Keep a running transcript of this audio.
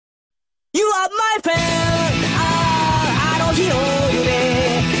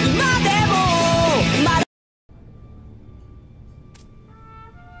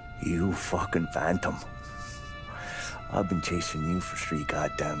fucking phantom. I've been chasing you for 3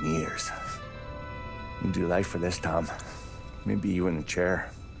 goddamn years. You do life for this, Tom. Maybe you in the chair.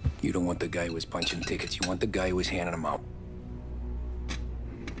 You don't want the guy who was punching tickets. You want the guy who was handing them out.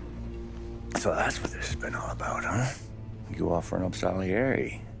 So that's what this has been all about, huh? You offering up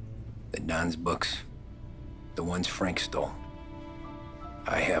Salieri. The Don's books. The ones Frank stole.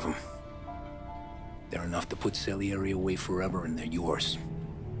 I have them. They're enough to put Salieri away forever, and they're yours.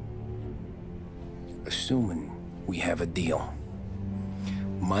 Assuming we have a deal.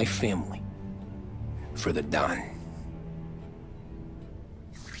 My family for the Don.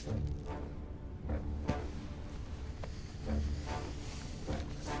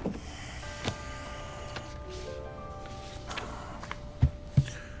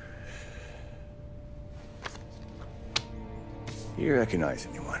 You recognize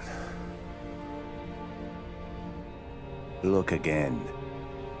anyone? Look again.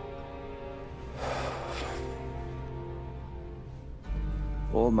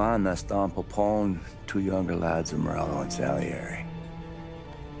 Old man, that's Don Popone, 2 younger lads of Morello and Salieri.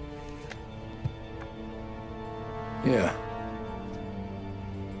 Yeah.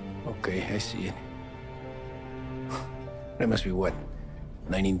 Okay, I see it. That must be what,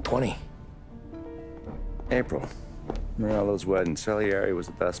 1920? April. Morello's wedding. Salieri was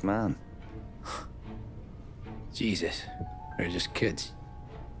the best man. Jesus, they're just kids.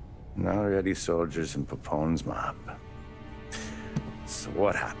 Now already soldiers in Popone's mob. So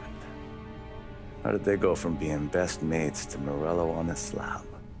what happened? How did they go from being best mates to Morello on a slab?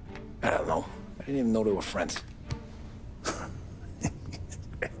 I don't know. I didn't even know they were friends.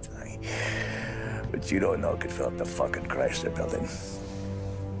 But you don't know could fill up the fucking Chrysler building.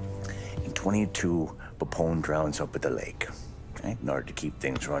 In 22, Popone drowns up at the lake. Right? In order to keep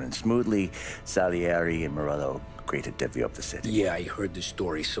things running smoothly, Salieri and Morello agreed to divvy up the city. Yeah, I heard the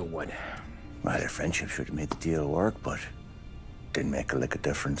story, so what? Well, their friendship should have made the deal work, but didn't make a lick of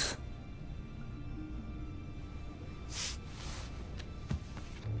difference.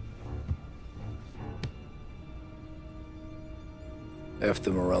 After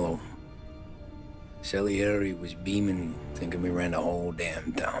Morello, Salieri was beaming, thinking we ran the whole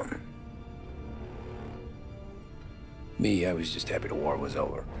damn town. Me, I was just happy the war was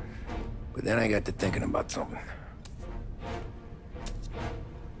over. But then I got to thinking about something.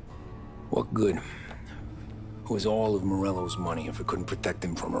 What good was all of Morello's money if it couldn't protect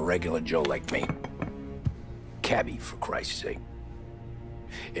him from a regular Joe like me? Cabbie, for Christ's sake.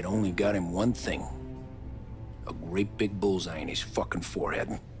 It only got him one thing. A great big bullseye in his fucking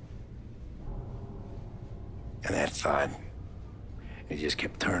forehead. And that thought, it just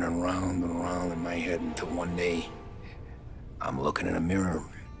kept turning round and round in my head until one day, I'm looking in a mirror.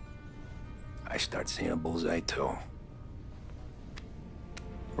 I start seeing a bullseye too.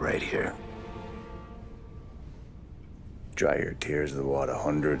 Right here. Dry your tears in the water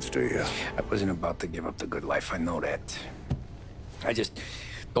hundreds, do you? I wasn't about to give up the good life, I know that. I just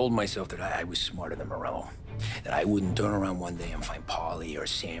told myself that I was smarter than Morello. That I wouldn't turn around one day and find Paulie or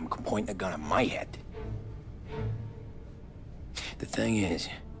Sam pointing a gun at my head. The thing is,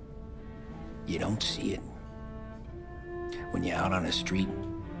 you don't see it. When you're out on the street,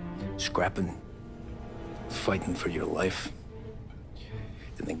 scrapping, fighting for your life,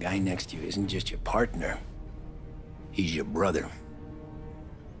 then the guy next to you isn't just your partner, he's your brother.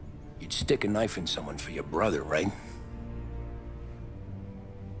 You'd stick a knife in someone for your brother, right?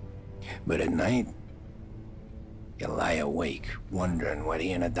 But at night, you lie awake, wondering what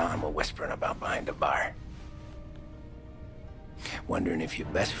he and Don were whispering about behind the bar. Wondering if your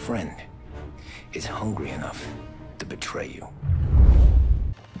best friend is hungry enough to betray you.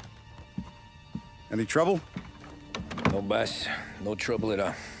 Any trouble? No, boss. No trouble at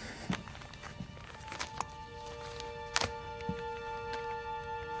all.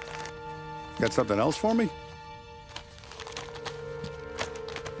 Got something else for me?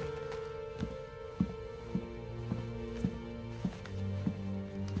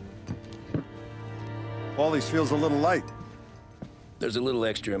 Paulie's feels a little light. There's a little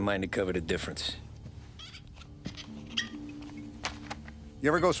extra in mine to cover the difference. You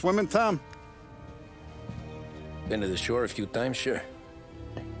ever go swimming, Tom? Been to the shore a few times, sure.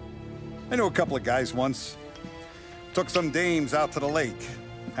 I knew a couple of guys once. Took some dames out to the lake.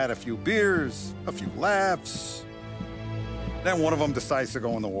 Had a few beers, a few laughs. Then one of them decides to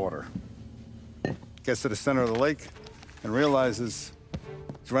go in the water. Gets to the center of the lake and realizes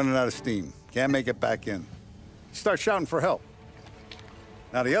he's running out of steam. Can't make it back in. He starts shouting for help.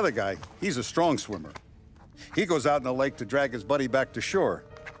 Now the other guy, he's a strong swimmer. He goes out in the lake to drag his buddy back to shore.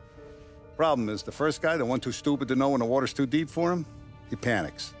 Problem is, the first guy, the one too stupid to know when the water's too deep for him, he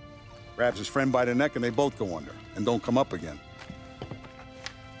panics. grabs his friend by the neck, and they both go under and don't come up again.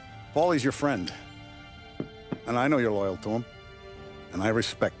 Paulie's your friend, and I know you're loyal to him, and I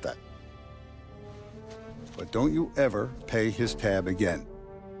respect that. But don't you ever pay his tab again.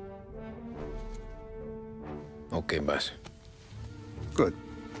 Okay, boss. Good.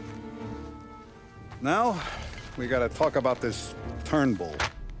 Now, we gotta talk about this Turnbull.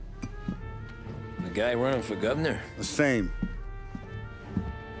 The guy running for governor? The same.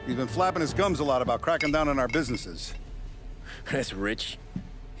 He's been flapping his gums a lot about cracking down on our businesses. That's rich.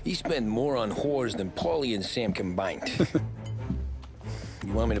 He spent more on whores than Paulie and Sam combined.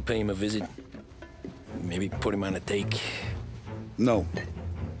 You want me to pay him a visit? Maybe put him on a take? No.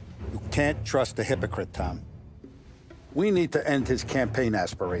 You can't trust a hypocrite, Tom. We need to end his campaign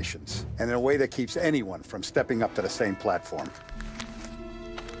aspirations, and in a way that keeps anyone from stepping up to the same platform.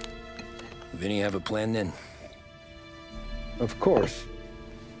 Vinny have a plan then? Of course.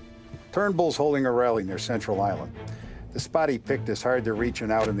 Turnbull's holding a rally near Central Island. The spot he picked is hard to reach and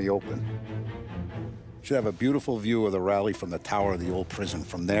out in the open. Should have a beautiful view of the rally from the tower of the old prison.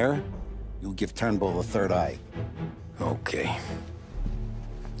 From there, you'll give Turnbull the third eye. Okay.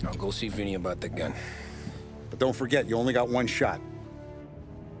 I'll go see Vinny about the gun. But don't forget, you only got one shot.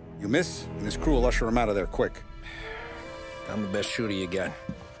 You miss, and his crew will usher him out of there quick. I'm the best shooter you got.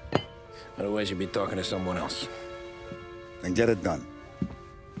 Otherwise, you'll be talking to someone else. Then get it done.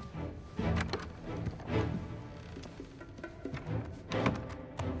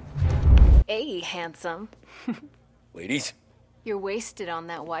 Hey, handsome. Ladies? You're wasted on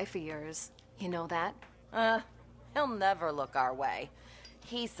that wife of yours. You know that? He'll never look our way.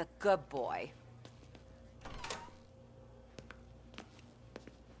 He's a good boy.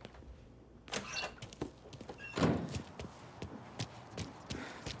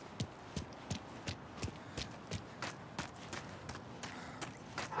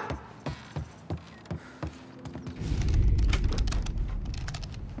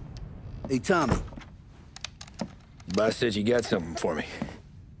 Hey, Tommy. Boss said you got something for me.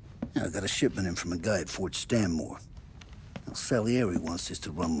 Yeah, I got a shipment in from a guy at Fort Stanmore. Now, Salieri wants this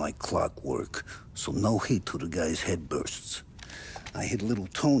to run like clockwork, so no heat till the guy's head bursts. I hit little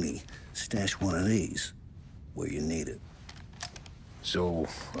Tony, stash one of these where you need it. So,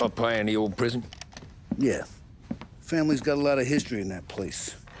 up high in the old prison? Yeah. Family's got a lot of history in that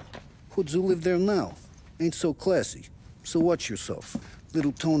place. Hoods who live there now. Ain't so classy. So watch yourself.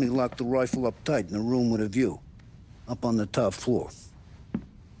 Little Tony locked the rifle up tight in a room with a view. Up on the top floor.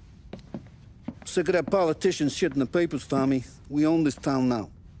 Sick of that politician shit in the papers, Tommy. We own this town now.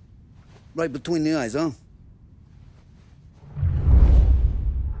 Right between the eyes, huh?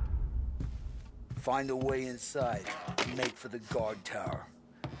 Find a way inside and make for the guard tower.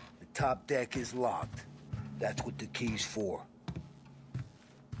 The top deck is locked. That's what the key's for.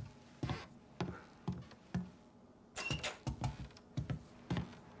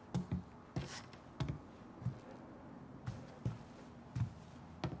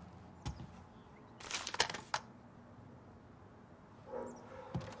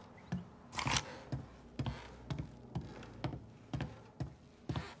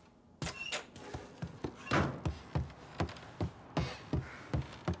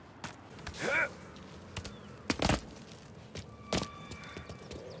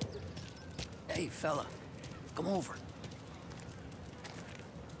 Hey, fella, come over.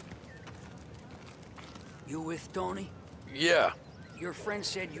 You with Tony? Yeah. Your friend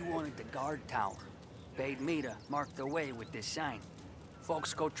said you wanted the guard tower. Paid me to mark the way with this sign.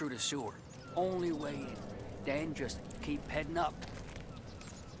 Folks go through the sewer. Only way in. Then just keep heading up.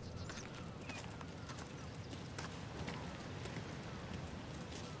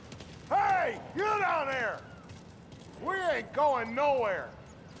 Hey, you down there! We ain't going nowhere.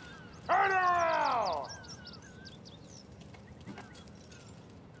 Turn around!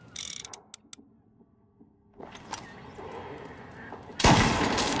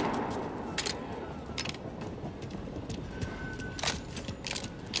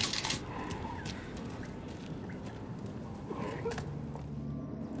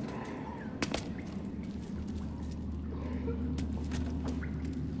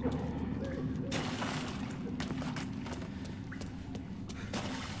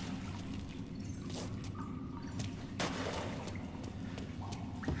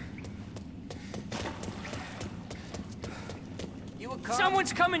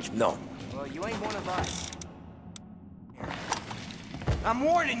 Someone's coming! No. Well, you ain't one of us. I'm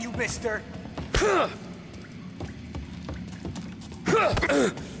warning you, mister!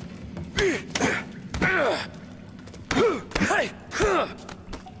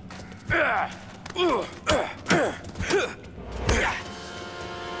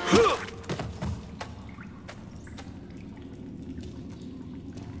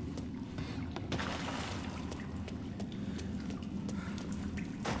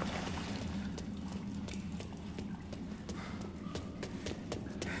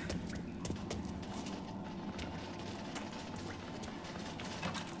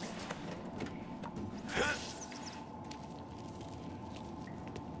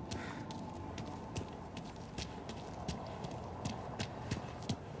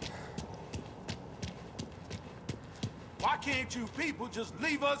 can't you people just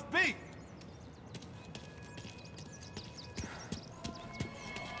leave us be?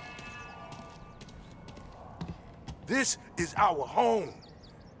 This is our home.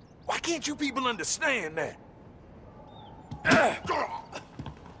 Why can't you people understand that?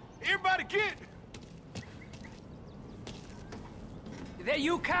 Everybody get! Is that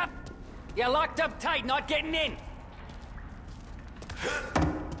you, cop? You're locked up tight, not getting in.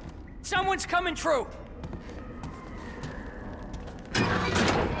 Someone's coming through.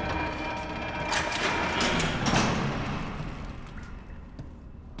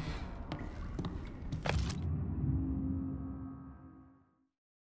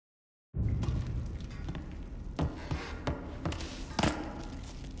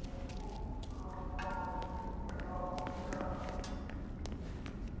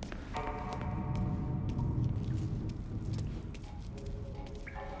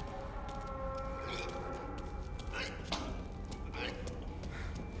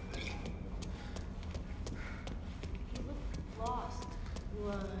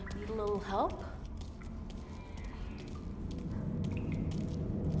 Need a little help?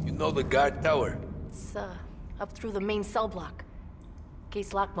 You know the guard tower? It's, up through the main cell block.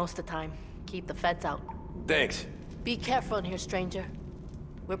 Gate's locked most of the time. Keep the feds out. Thanks. Be careful in here, stranger.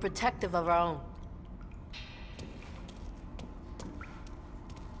 We're protective of our own.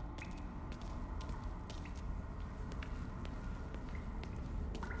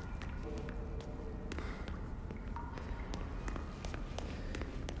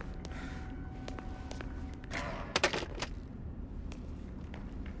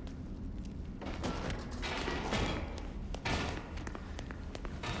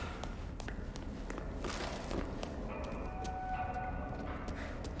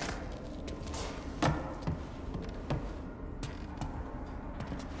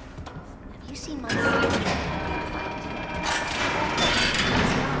 You seen my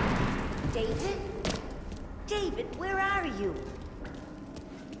David? David, where are you?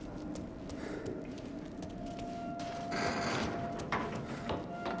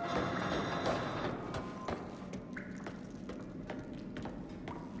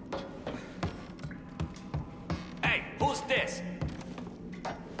 Hey, who's this?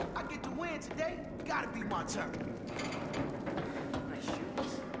 I get to win today. Gotta be my turn. Nice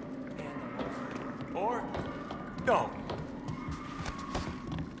shoes. Or no.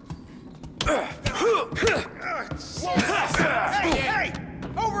 Hey, hey!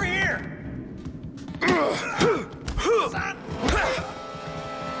 Over here! Son!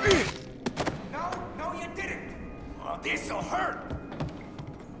 No, you didn't! Oh, this'll hurt!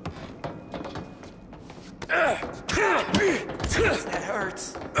 That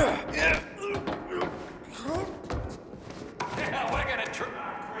hurts. Yeah, we're gonna try.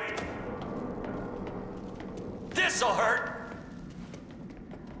 This'll hurt!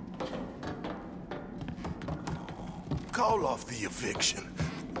 Call off the eviction.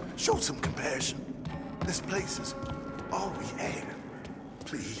 Show some compassion. This place is all we have.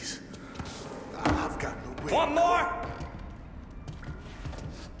 Please. I've got no way. One more?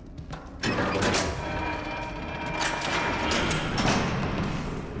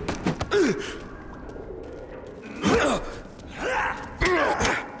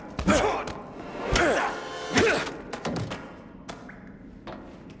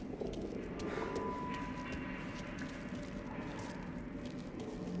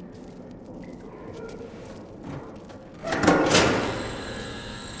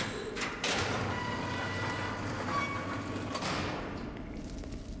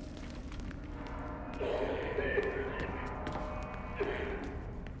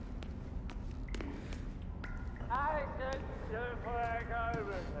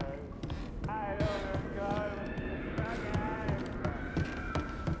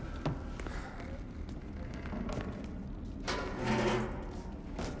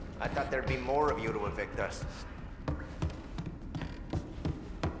 I thought there'd be more of you to evict us.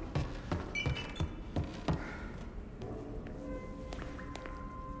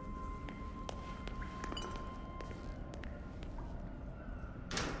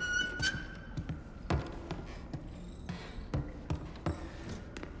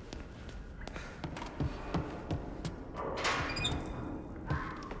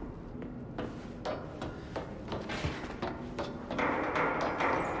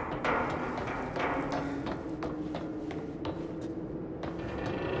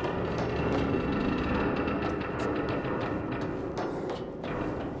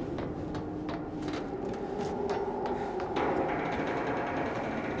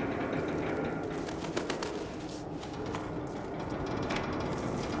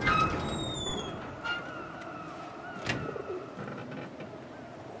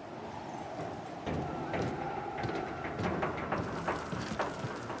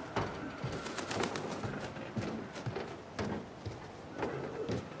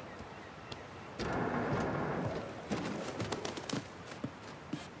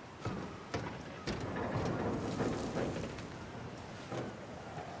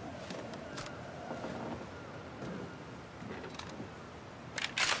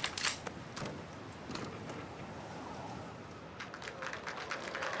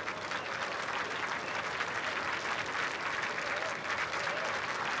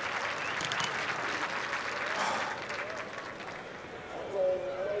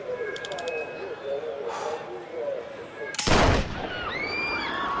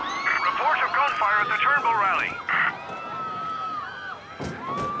 alley.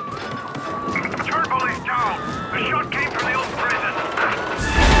 Turnbull is down. The shot came from the old prison.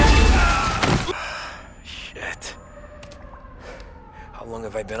 Shit. How long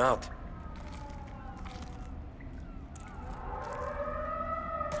have I been out?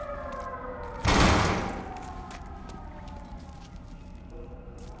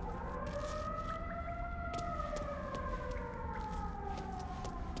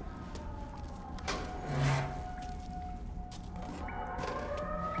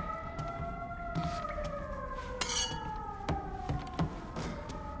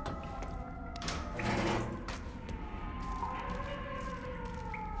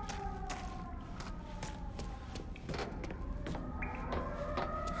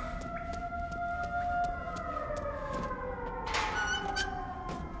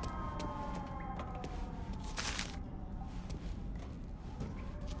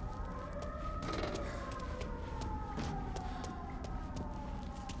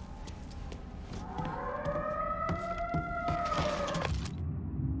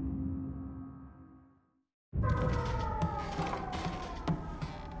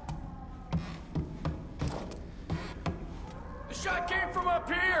 Shot came from up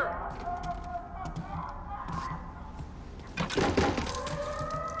here!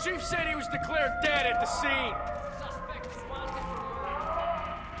 Chief said he was declared dead at the scene. Suspect is wanted.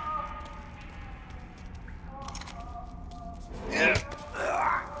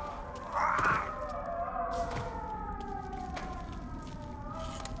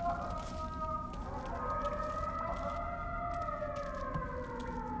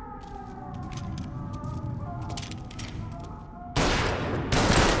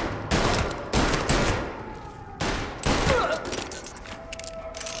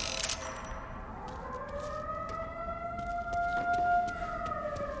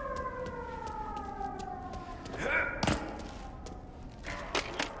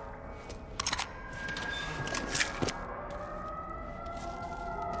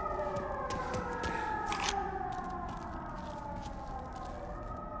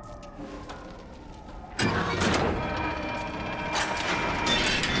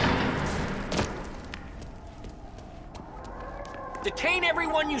 Detain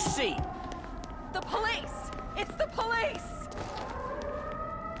everyone you see! The police! It's the police!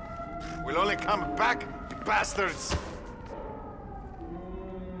 We'll only come back, you bastards!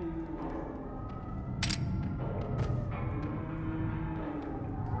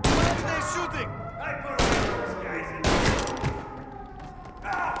 Why are they shooting? I put those guys in.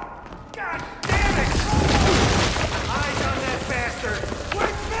 Ah! God damn it! Eyes on that bastard!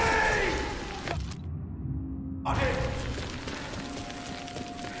 With me! Okay.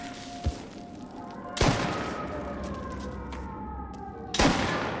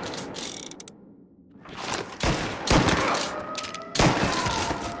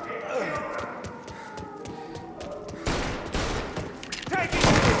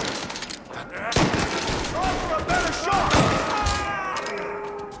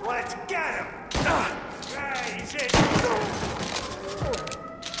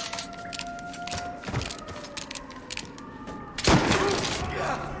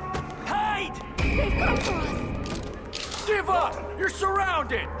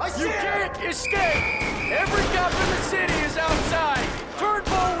 You can't escape! Every cop in the city is outside!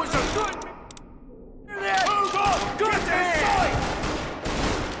 Turnbull was a good man! Move up! Good man!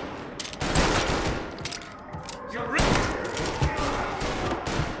 You're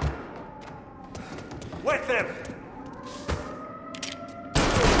with them!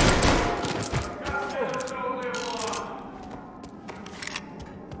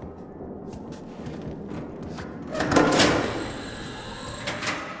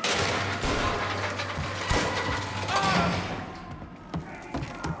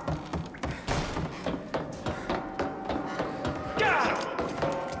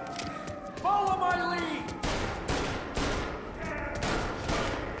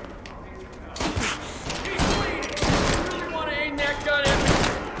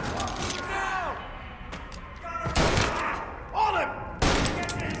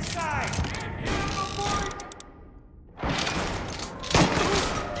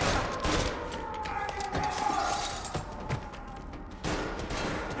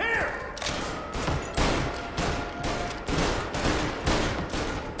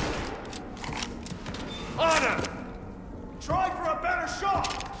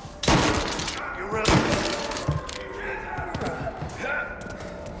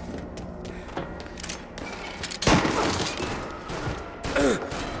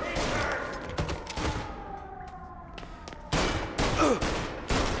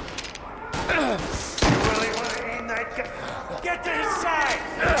 Get to his side!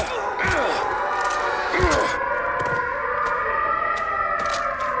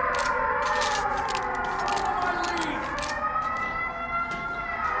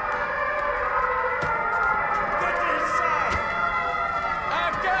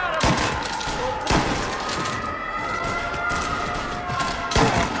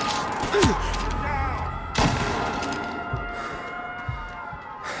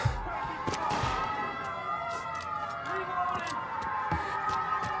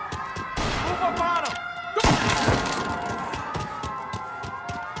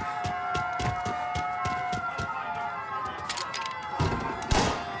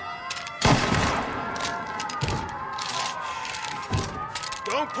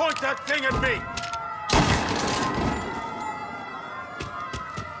 Don't point that thing at me!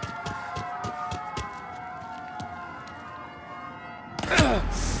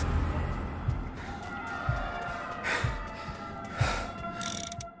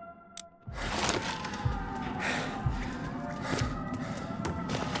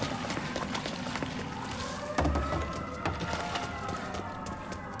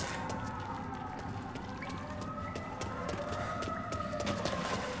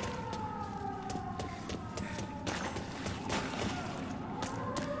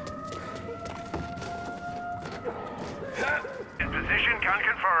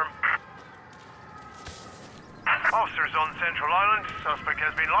 Officers on Central Island. Suspect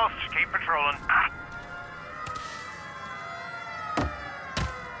has been lost. Keep patrolling.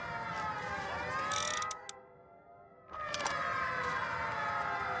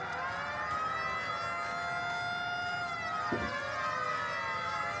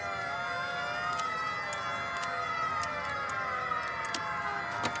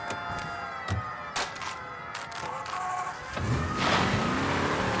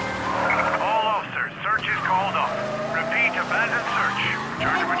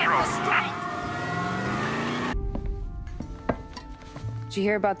 Did you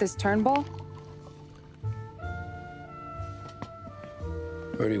hear about this Turnbull?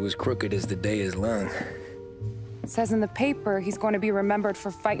 Heard he was crooked as the day is long. It says in the paper he's going to be remembered for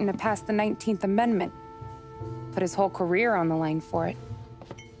fighting to pass the 19th Amendment. Put his whole career on the line for it.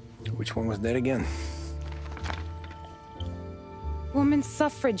 Which one was that again? Women's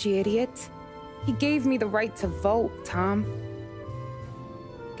suffrage, you idiot. He gave me the right to vote, Tom.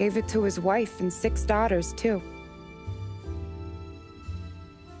 Gave it to his wife and 6 daughters, too.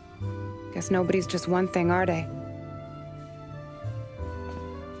 Guess nobody's just one thing, are they?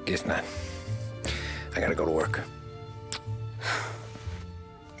 Guess not. I gotta go to work.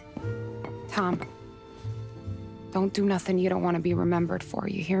 Tom, don't do nothing you don't want to be remembered for,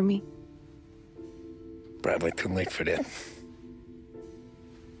 you hear me? Probably too late for that.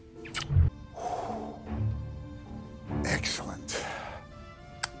 Excellent.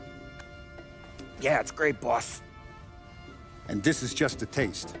 Yeah, it's great, boss. And this is just a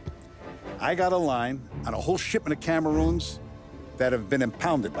taste. I got a line on a whole shipment of Cameroons that have been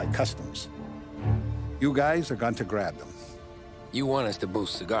impounded by customs. You guys are going to grab them. You want us to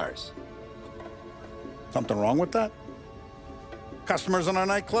boost cigars? Something wrong with that? Customers in our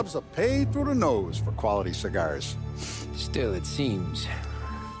nightclubs are paid through the nose for quality cigars. Still, it seems...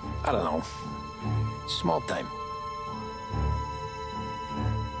 I don't know. Small time.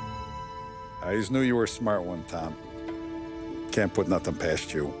 I always knew you were a smart one, Tom. Can't put nothing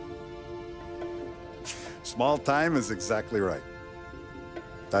past you. Small time is exactly right.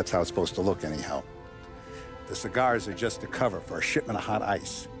 That's how it's supposed to look, anyhow. The cigars are just a cover for a shipment of hot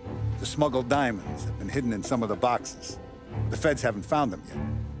ice. The smuggled diamonds have been hidden in some of the boxes. The feds haven't found them yet.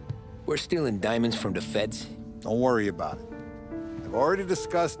 We're stealing diamonds from the feds? Don't worry about it. I've already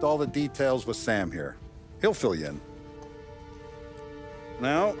discussed all the details with Sam here. He'll fill you in.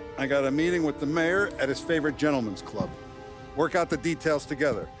 Now, I got a meeting with the mayor at his favorite gentleman's club. Work out the details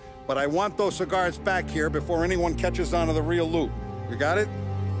together. But I want those cigars back here before anyone catches on to the real loot. You got it?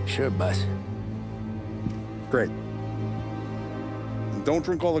 Sure, boss. Great. And don't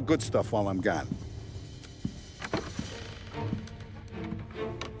drink all the good stuff while I'm gone.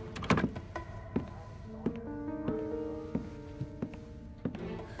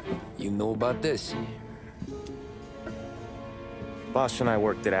 You know about this? Boss and I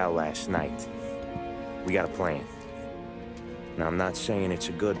worked it out last night. We got a plan. Now, I'm not saying it's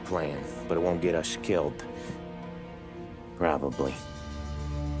a good plan, but it won't get us killed. Probably.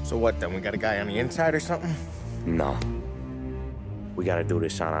 So what then? We got a guy on the inside or something? No. We gotta do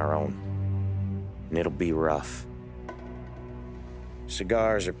this on our own. And it'll be rough.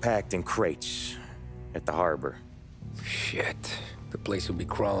 Cigars are packed in crates at the harbor. Shit. The place will be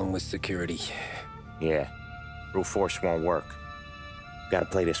crawling with security. Yeah. Brute force won't work. Gotta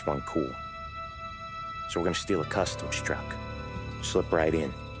play this one cool. So we're gonna steal a customs truck. Slip right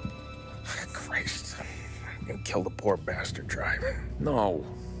in. Christ. I'm gonna kill the poor bastard driver. No.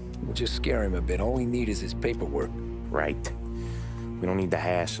 We'll just scare him a bit. All we need is his paperwork. Right. We don't need the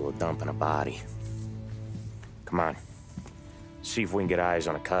hassle of dumping a body. Come on. See if we can get eyes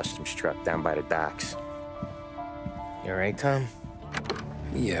on a customs truck down by the docks. You all right, Tom?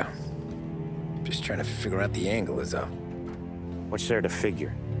 Yeah. Just trying to figure out the angle is up. What's there to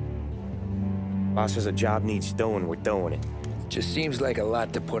figure? Boss says a job needs doing, we're doing it. Just seems like a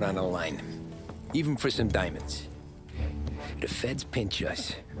lot to put on the line. Even for some diamonds. If the feds pinch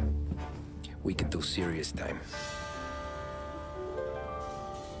us, we could do serious time.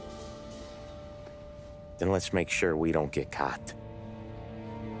 Then let's make sure we don't get caught.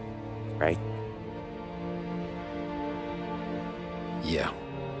 Right? Yeah.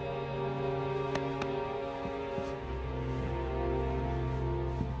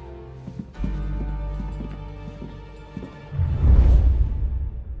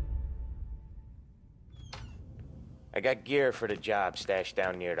 I got gear for the job stashed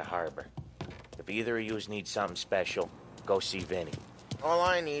down near the harbor. If either of yous need something special, go see Vinny. All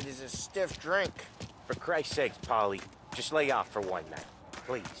I need is a stiff drink. For Christ's sakes, Paulie, just lay off for one night,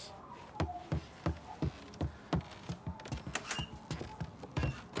 please.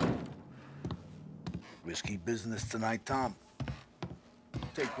 Risky business tonight, Tom.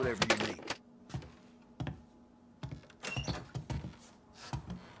 Take whatever you need.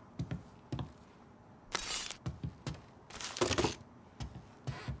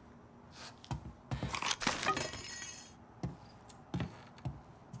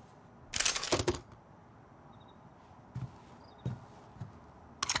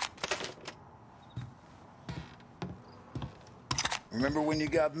 Remember when you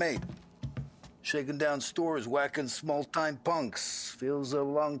got made? Shaking down stores, whacking small-time punks. Feels a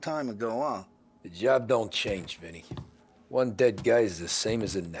long time ago, huh? The job don't change, Vinny. One dead guy is the same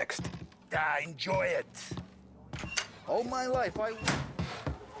as the next. Ah, enjoy it. All my life,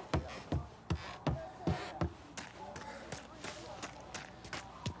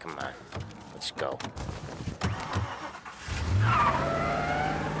 Come on, let's go.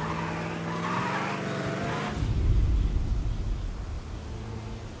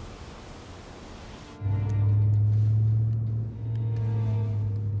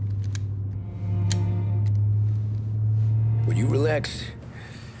 Will you relax?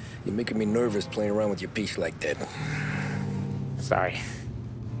 You're making me nervous playing around with your piece like that. Sorry.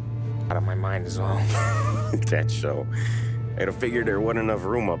 Out of my mind is all. That's so. I'd have figured there wasn't enough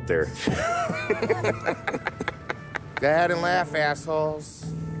room up there. Go ahead and laugh, assholes.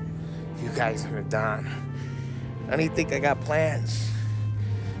 You guys are done. I don't think I got plans.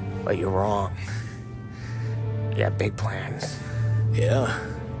 But you're wrong. I got big plans. Yeah?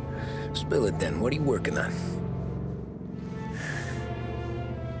 Spill it then. What are you working on?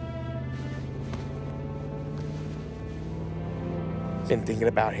 Been thinking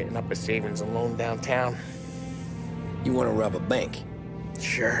about hitting up a savings and loan downtown. You want to rob a bank?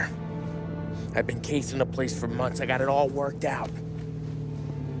 Sure. I've been casing the place for months. I got it all worked out.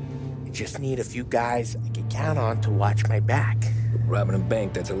 I just need a few guys I can count on to watch my back. Robbing a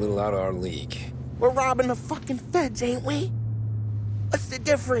bank, that's a little out of our league. We're robbing the fucking feds, ain't we? What's the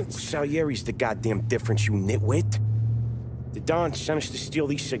difference? Salieri's the goddamn difference, you nitwit. The Don sent us to steal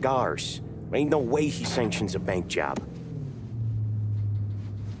these cigars. Ain't no way he sanctions a bank job.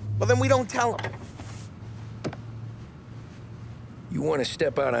 Well, then we don't tell him. You want to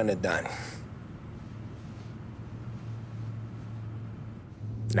step out on the Don?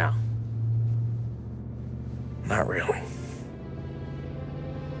 No. Not really.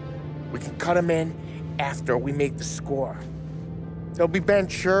 We can cut him in after we make the score. He'll be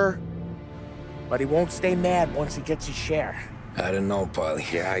bent, sure, but he won't stay mad once he gets his share. I don't know,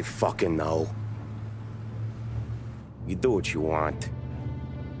 Paulie. Yeah, I fucking know. You do what you want.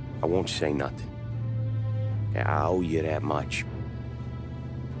 I won't say nothing. Yeah, I owe you that much.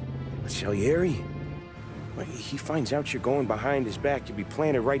 But Salieri? Well, he finds out you're going behind his back, you'll be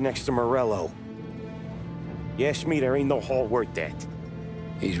planted right next to Morello. You ask me, there ain't no haul worth that.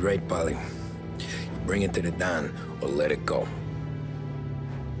 He's right, Paulie. You bring it to the Don, or let it go.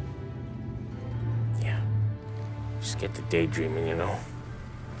 Yeah. Just get to daydreaming, you know?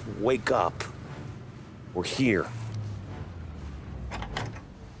 Wake up. We're here.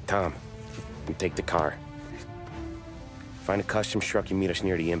 Tom, you take the car. Find a customs truck and meet us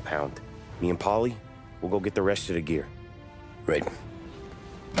near the impound. Me and Paulie, we'll go get the rest of the gear. Right.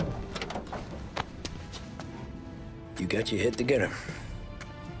 You got your head together.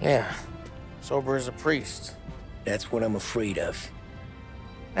 Yeah. Sober as a priest. That's what I'm afraid of.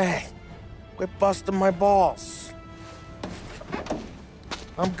 Hey, quit busting my balls.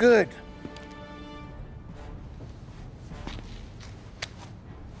 I'm good.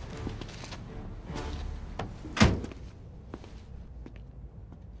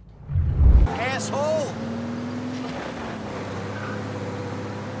 Asshole!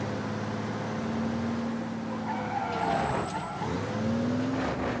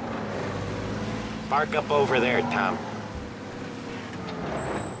 Park up over there, Tom.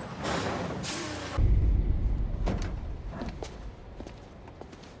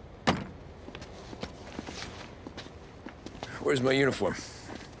 Where's my uniform?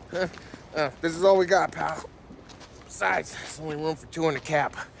 This is all we got, pal. Besides, there's only room for 2 in the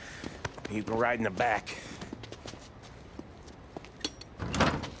cab. You can ride in the back.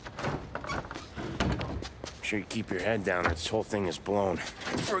 Make sure you keep your head down or this whole thing is blown.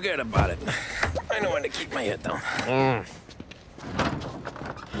 Forget about it. I know when to keep my head down.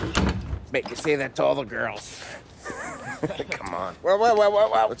 Make you say that to all the girls. Come on. Well.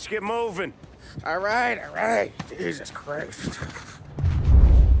 Let's get moving. All right. Jesus Christ.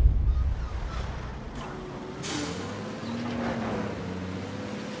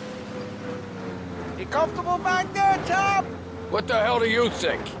 You comfortable back there, Tom? What the hell do you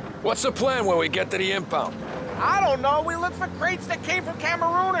think? What's the plan when we get to the impound? I don't know. We look for crates that came from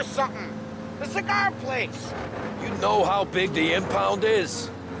Cameroon or something. The cigar place. You know how big the impound is?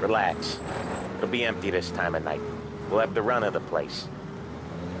 Relax. It'll be empty this time of night. We'll have the run of the place.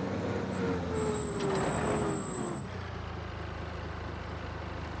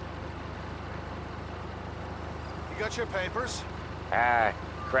 You got your papers?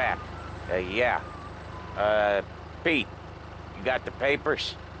 Crap. Yeah. Pete, you got the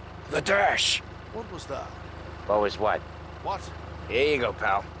papers? The dash. What was that? What was what? What? Here you go,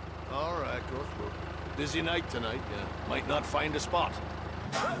 pal. All right, go through. Busy night tonight. You might not find a spot.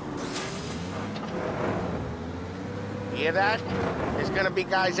 Hear that? There's gonna be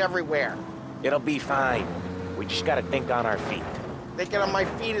guys everywhere. It'll be fine. We just gotta think on our feet. Thinking on my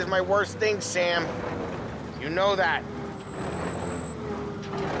feet is my worst thing, Sam. You know that.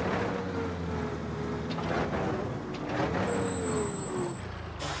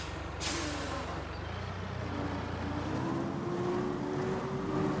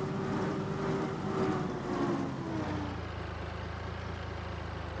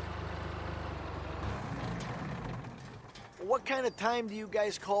 What kind of time do you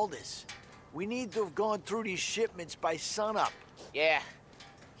guys call this? We need to have gone through these shipments by sunup. Yeah.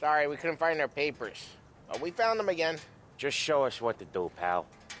 Sorry, we couldn't find our papers. But we found them again. Just show us what to do, pal.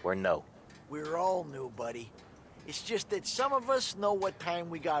 We're no. We're all new, buddy. It's just that some of us know what time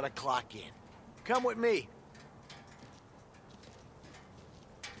we gotta clock in. Come with me.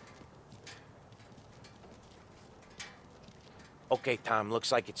 Okay, Tom,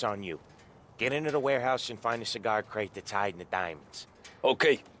 looks like it's on you. Get into the warehouse and find a cigar crate that's hiding the diamonds.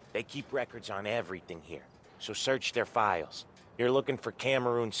 Okay. They keep records on everything here, so search their files. You're looking for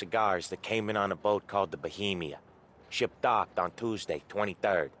Cameroon cigars that came in on a boat called the Bohemia. Ship docked on Tuesday,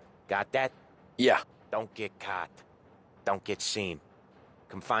 23rd. Got that? Yeah. Don't get caught. Don't get seen.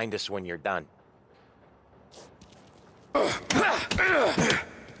 Come find us when you're done.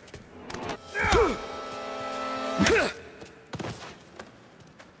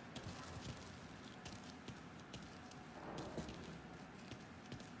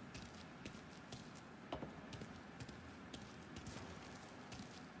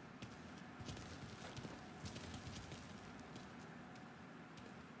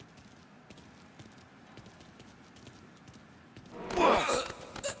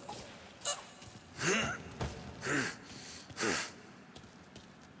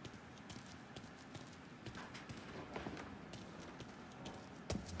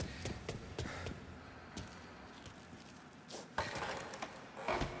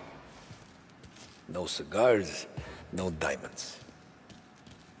 No cigars, no diamonds.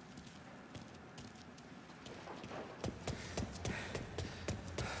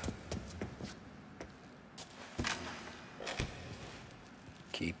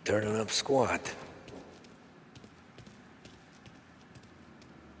 Keep turning up squat.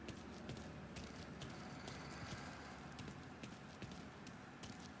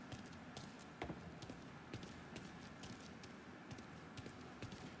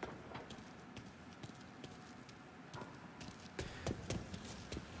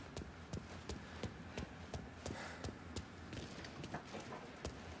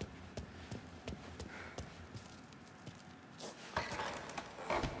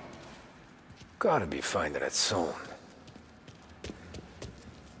 Gotta be finding it soon.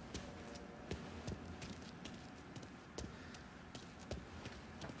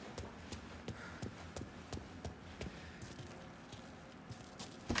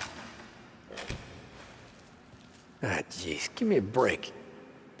 Jeez, give me a break.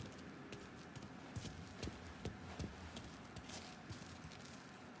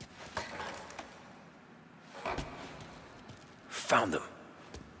 Found him.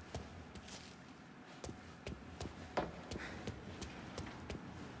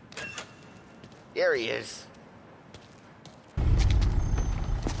 There he is.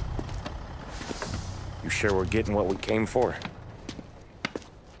 You sure we're getting what we came for?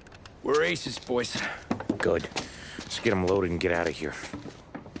 We're aces, boys. Good. Let's get them loaded and get out of here.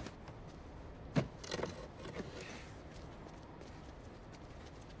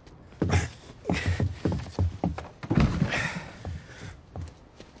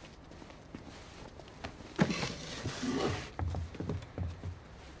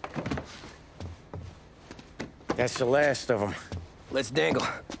 That's the last of them. Let's dangle.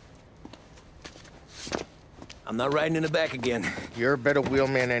 I'm not riding in the back again. You're a better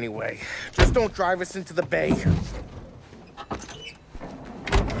wheelman anyway. Just don't drive us into the bay.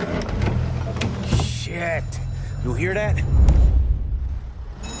 Shit. You hear that?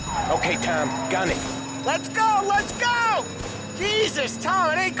 Okay, Tom, gun it. Let's go! Let's go! Jesus,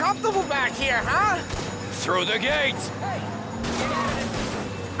 Tom, it ain't comfortable back here, huh? Through the gates!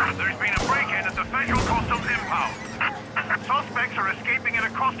 There's been a break-in at the Federal Customs impound. Suspects are escaping in a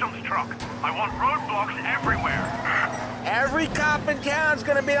customs truck. I want roadblocks everywhere. Every cop in town's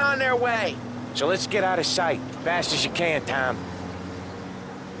gonna be on their way. So let's get out of sight. Fast as you can, Tom.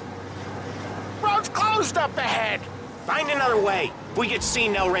 Road's closed up ahead. Find another way. If we get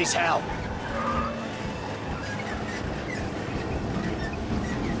seen, they'll raise hell.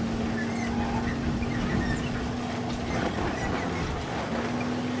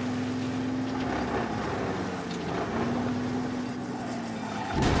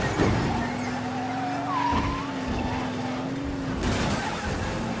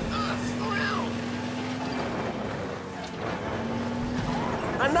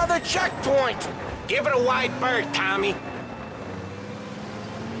 Another checkpoint! Give it a wide berth, Tommy.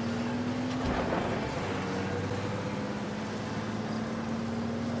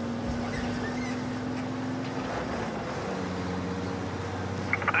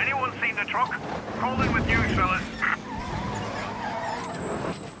 Anyone seen the truck? Call in with news, fellas.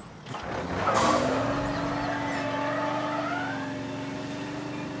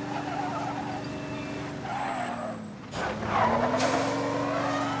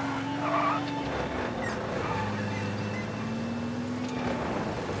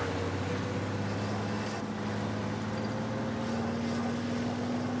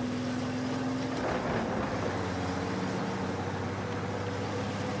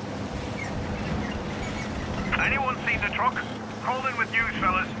 Anyone seen the truck? Call in with news,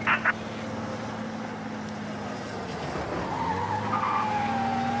 fellas.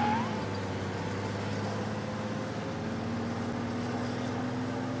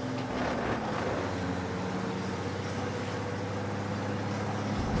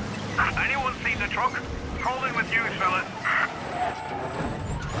 Anyone seen the truck? Call in with news, fellas.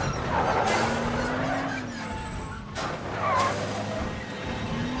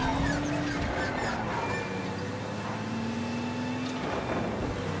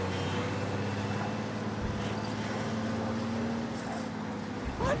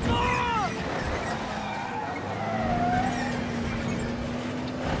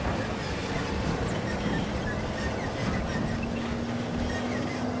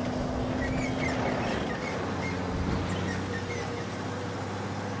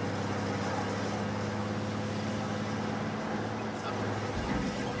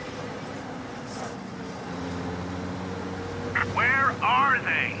 Where are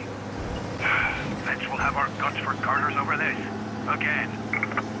they? Vince will have our guts for garters over this. Again.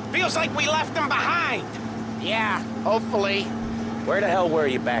 Feels like we left them behind. Yeah, hopefully. Where the hell were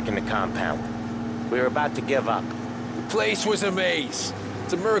you back in the compound? We were about to give up. The place was a maze.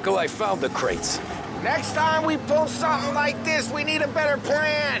 It's a miracle I found the crates. Next time we pull something like this, we need a better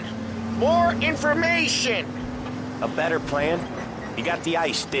plan. More information. A better plan? He got the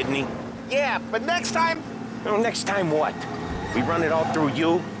ice, didn't he? Yeah, but next time... No, next time what? We run it all through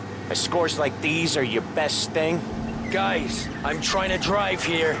you? Scores like these are your best thing? Guys, I'm trying to drive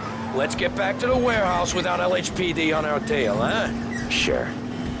here. Let's get back to the warehouse without LHPD on our tail, huh? Sure.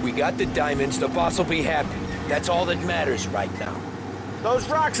 We got the diamonds, the boss will be happy. That's all that matters right now. Those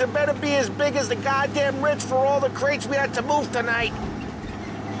rocks had better be as big as the goddamn ridge for all the crates we had to move tonight.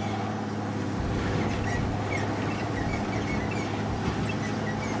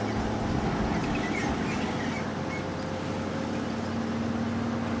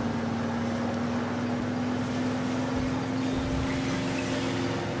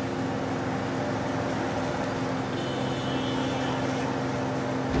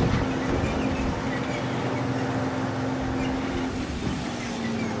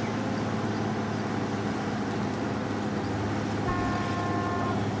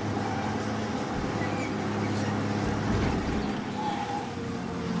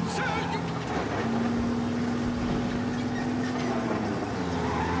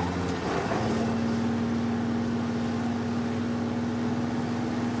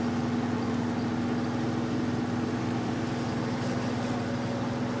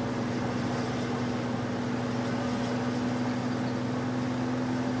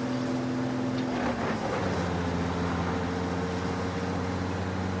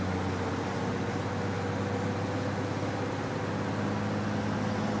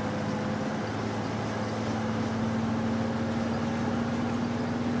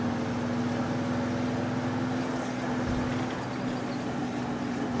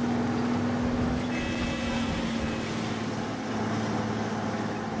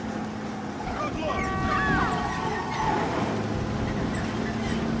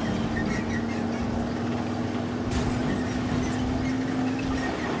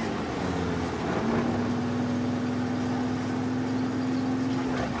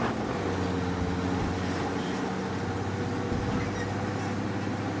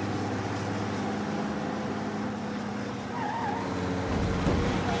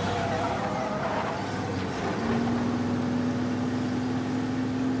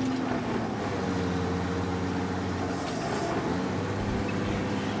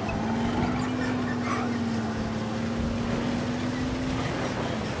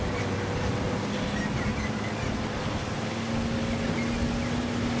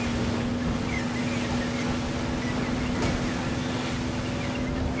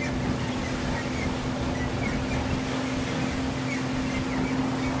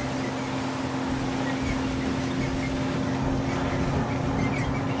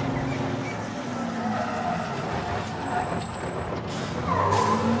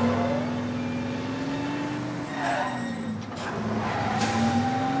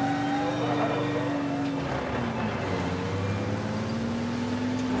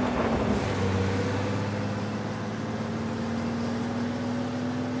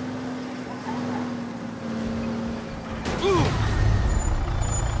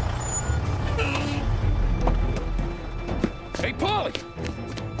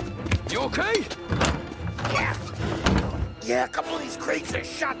 You okay? Yeah. Yeah, a couple of these crates are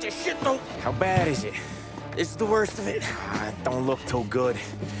shot to shit, though. How bad is it? It's the worst of it. Don't look too good.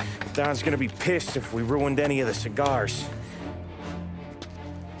 Don's gonna be pissed if we ruined any of the cigars.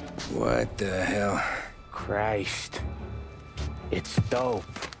 What the hell? Christ. It's dope.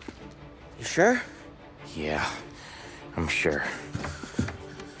 You sure? Yeah, I'm sure.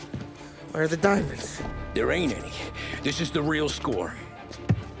 Where are the diamonds? There ain't any. This is the real score.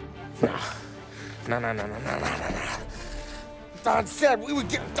 No. No. Don said we would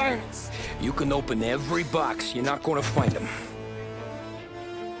get diamonds. You can open every box. You're not gonna find them.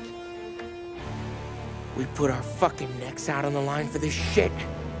 We put our fucking necks out on the line for this shit.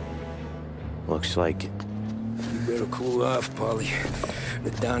 Looks like it. You better cool off, Paulie.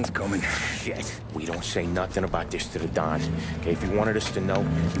 The Don's coming. Shit. We don't say nothing about this to the Don. Okay, if he wanted us to know,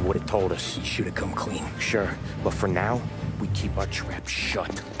 he would have told us. He should have come clean. Sure, but for now, we keep our trap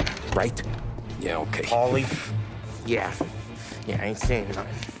shut. Right? Yeah, okay. Paulie? Yeah, I ain't saying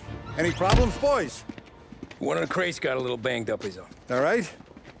nothing. Any problems, boys? One of the crates got a little banged up, is all. All right?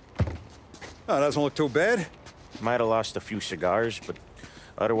 Oh, doesn't look too bad. Might have lost a few cigars, but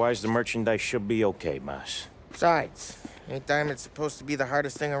otherwise the merchandise should be okay, boss. Besides, ain't diamonds supposed to be the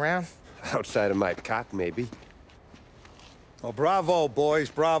hardest thing around? Outside of my cock, maybe. Well, bravo, boys,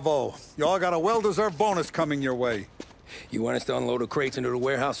 bravo. You all got a well-deserved bonus coming your way. You want us to unload the crates into the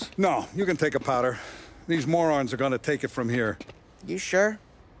warehouse? No, you can take a powder. These morons are gonna take it from here. You sure?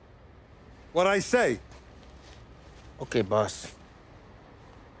 What'd I say? Okay, boss.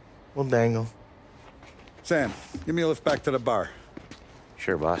 We'll dangle. Sam, give me a lift back to the bar.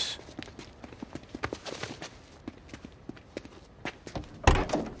 Sure, boss.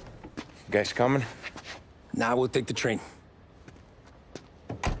 You guys coming? Nah, we'll take the train.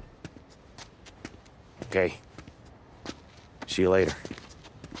 Okay. See you later.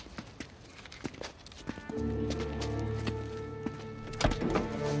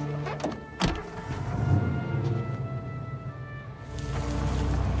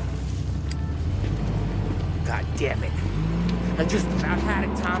 God damn it. I just about had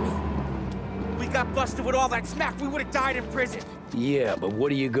it, Tommy. We got busted with all that smack, we would have died in prison. Yeah, but what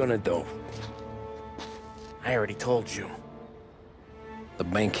are you gonna do? I already told you. The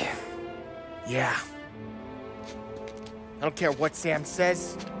bank. Yeah. I don't care what Sam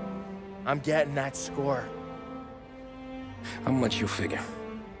says. I'm getting that score. How much you figure?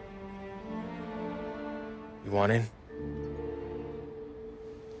 You want in?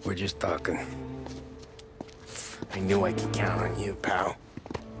 We're just talking. I knew I could count on you, pal.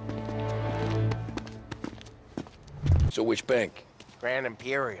 So which bank? Grand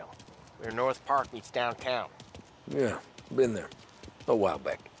Imperial. Where North Park meets downtown. Yeah, been there. A while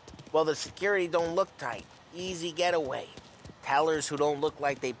back. Well, the security don't look tight. Easy getaway. Tellers who don't look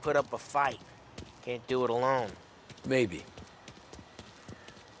like they put up a fight. Can't do it alone. Maybe.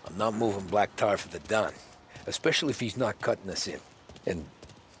 I'm not moving black tar for the Don. Especially if he's not cutting us in. And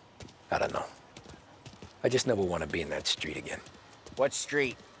I don't know. I just never want to be in that street again. What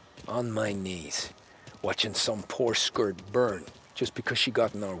street? On my knees. Watching some poor skirt burn just because she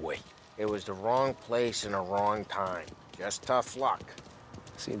got in our way. It was the wrong place and the wrong time. Just tough luck.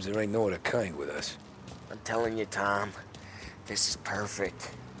 Seems there ain't no other kind with us. I'm telling you, Tom, this is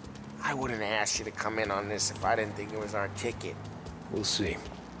perfect. I wouldn't ask you to come in on this if I didn't think it was our ticket. We'll see.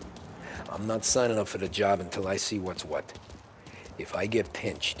 I'm not signing up for the job until I see what's what. If I get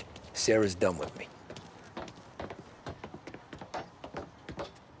pinched, Sarah's done with me.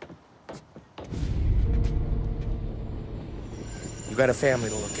 You got a family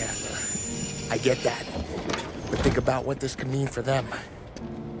to look after. I get that. But think about what this could mean for them.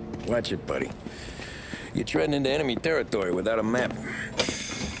 Watch it, buddy. You're treading into enemy territory without a map.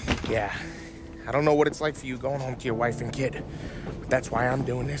 Yeah. I don't know what it's like for you going home to your wife and kid. But that's why I'm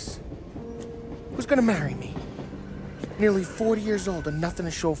doing this. Who's gonna marry me? Nearly 40 years old and nothing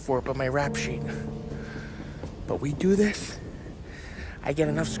to show for it but my rap sheet. But we do this, I get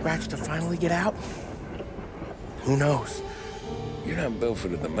enough scratch to finally get out? Who knows? You're not built for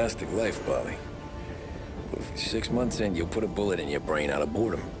the domestic life, Paulie. 6 months in, you'll put a bullet in your brain out of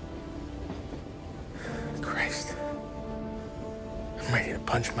boredom. Christ. I'm ready to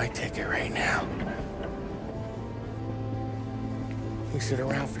punch my ticket right now. We sit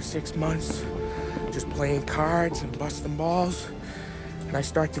around for 6 months, just playing cards and busting balls, and I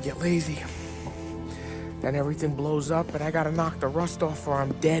start to get lazy. Then everything blows up, and I gotta knock the rust off or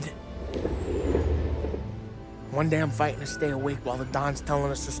I'm dead. One day I'm fighting to stay awake while the Don's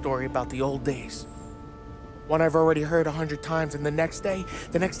telling us a story about the old days. One I've already heard 100 times, and the next day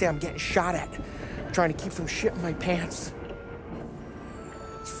I'm getting shot at, trying to keep from shitting my pants.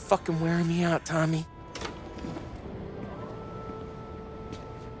 It's fucking wearing me out, Tommy.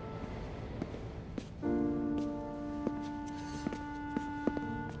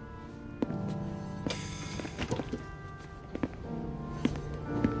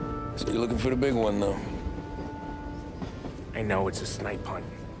 So you're looking for the big one, though? I know it's a snipe hunt.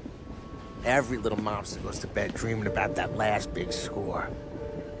 Every little mobster goes to bed dreaming about that last big score.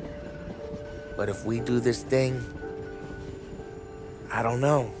 But if we do this thing, I don't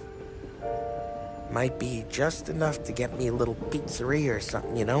know. Might be just enough to get me a little pizzeria or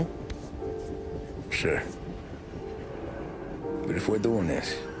something, you know? Sure. But if we're doing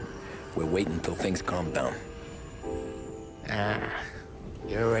this, we're waiting until things calm down. Ah,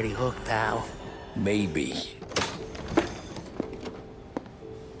 you're already hooked, pal. Maybe.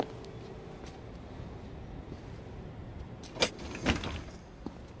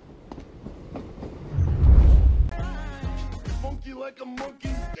 Monkey like a monkey,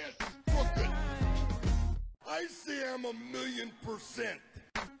 that's crooked. I say I'm 1,000,000%.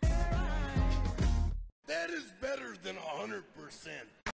 That is better than 100%.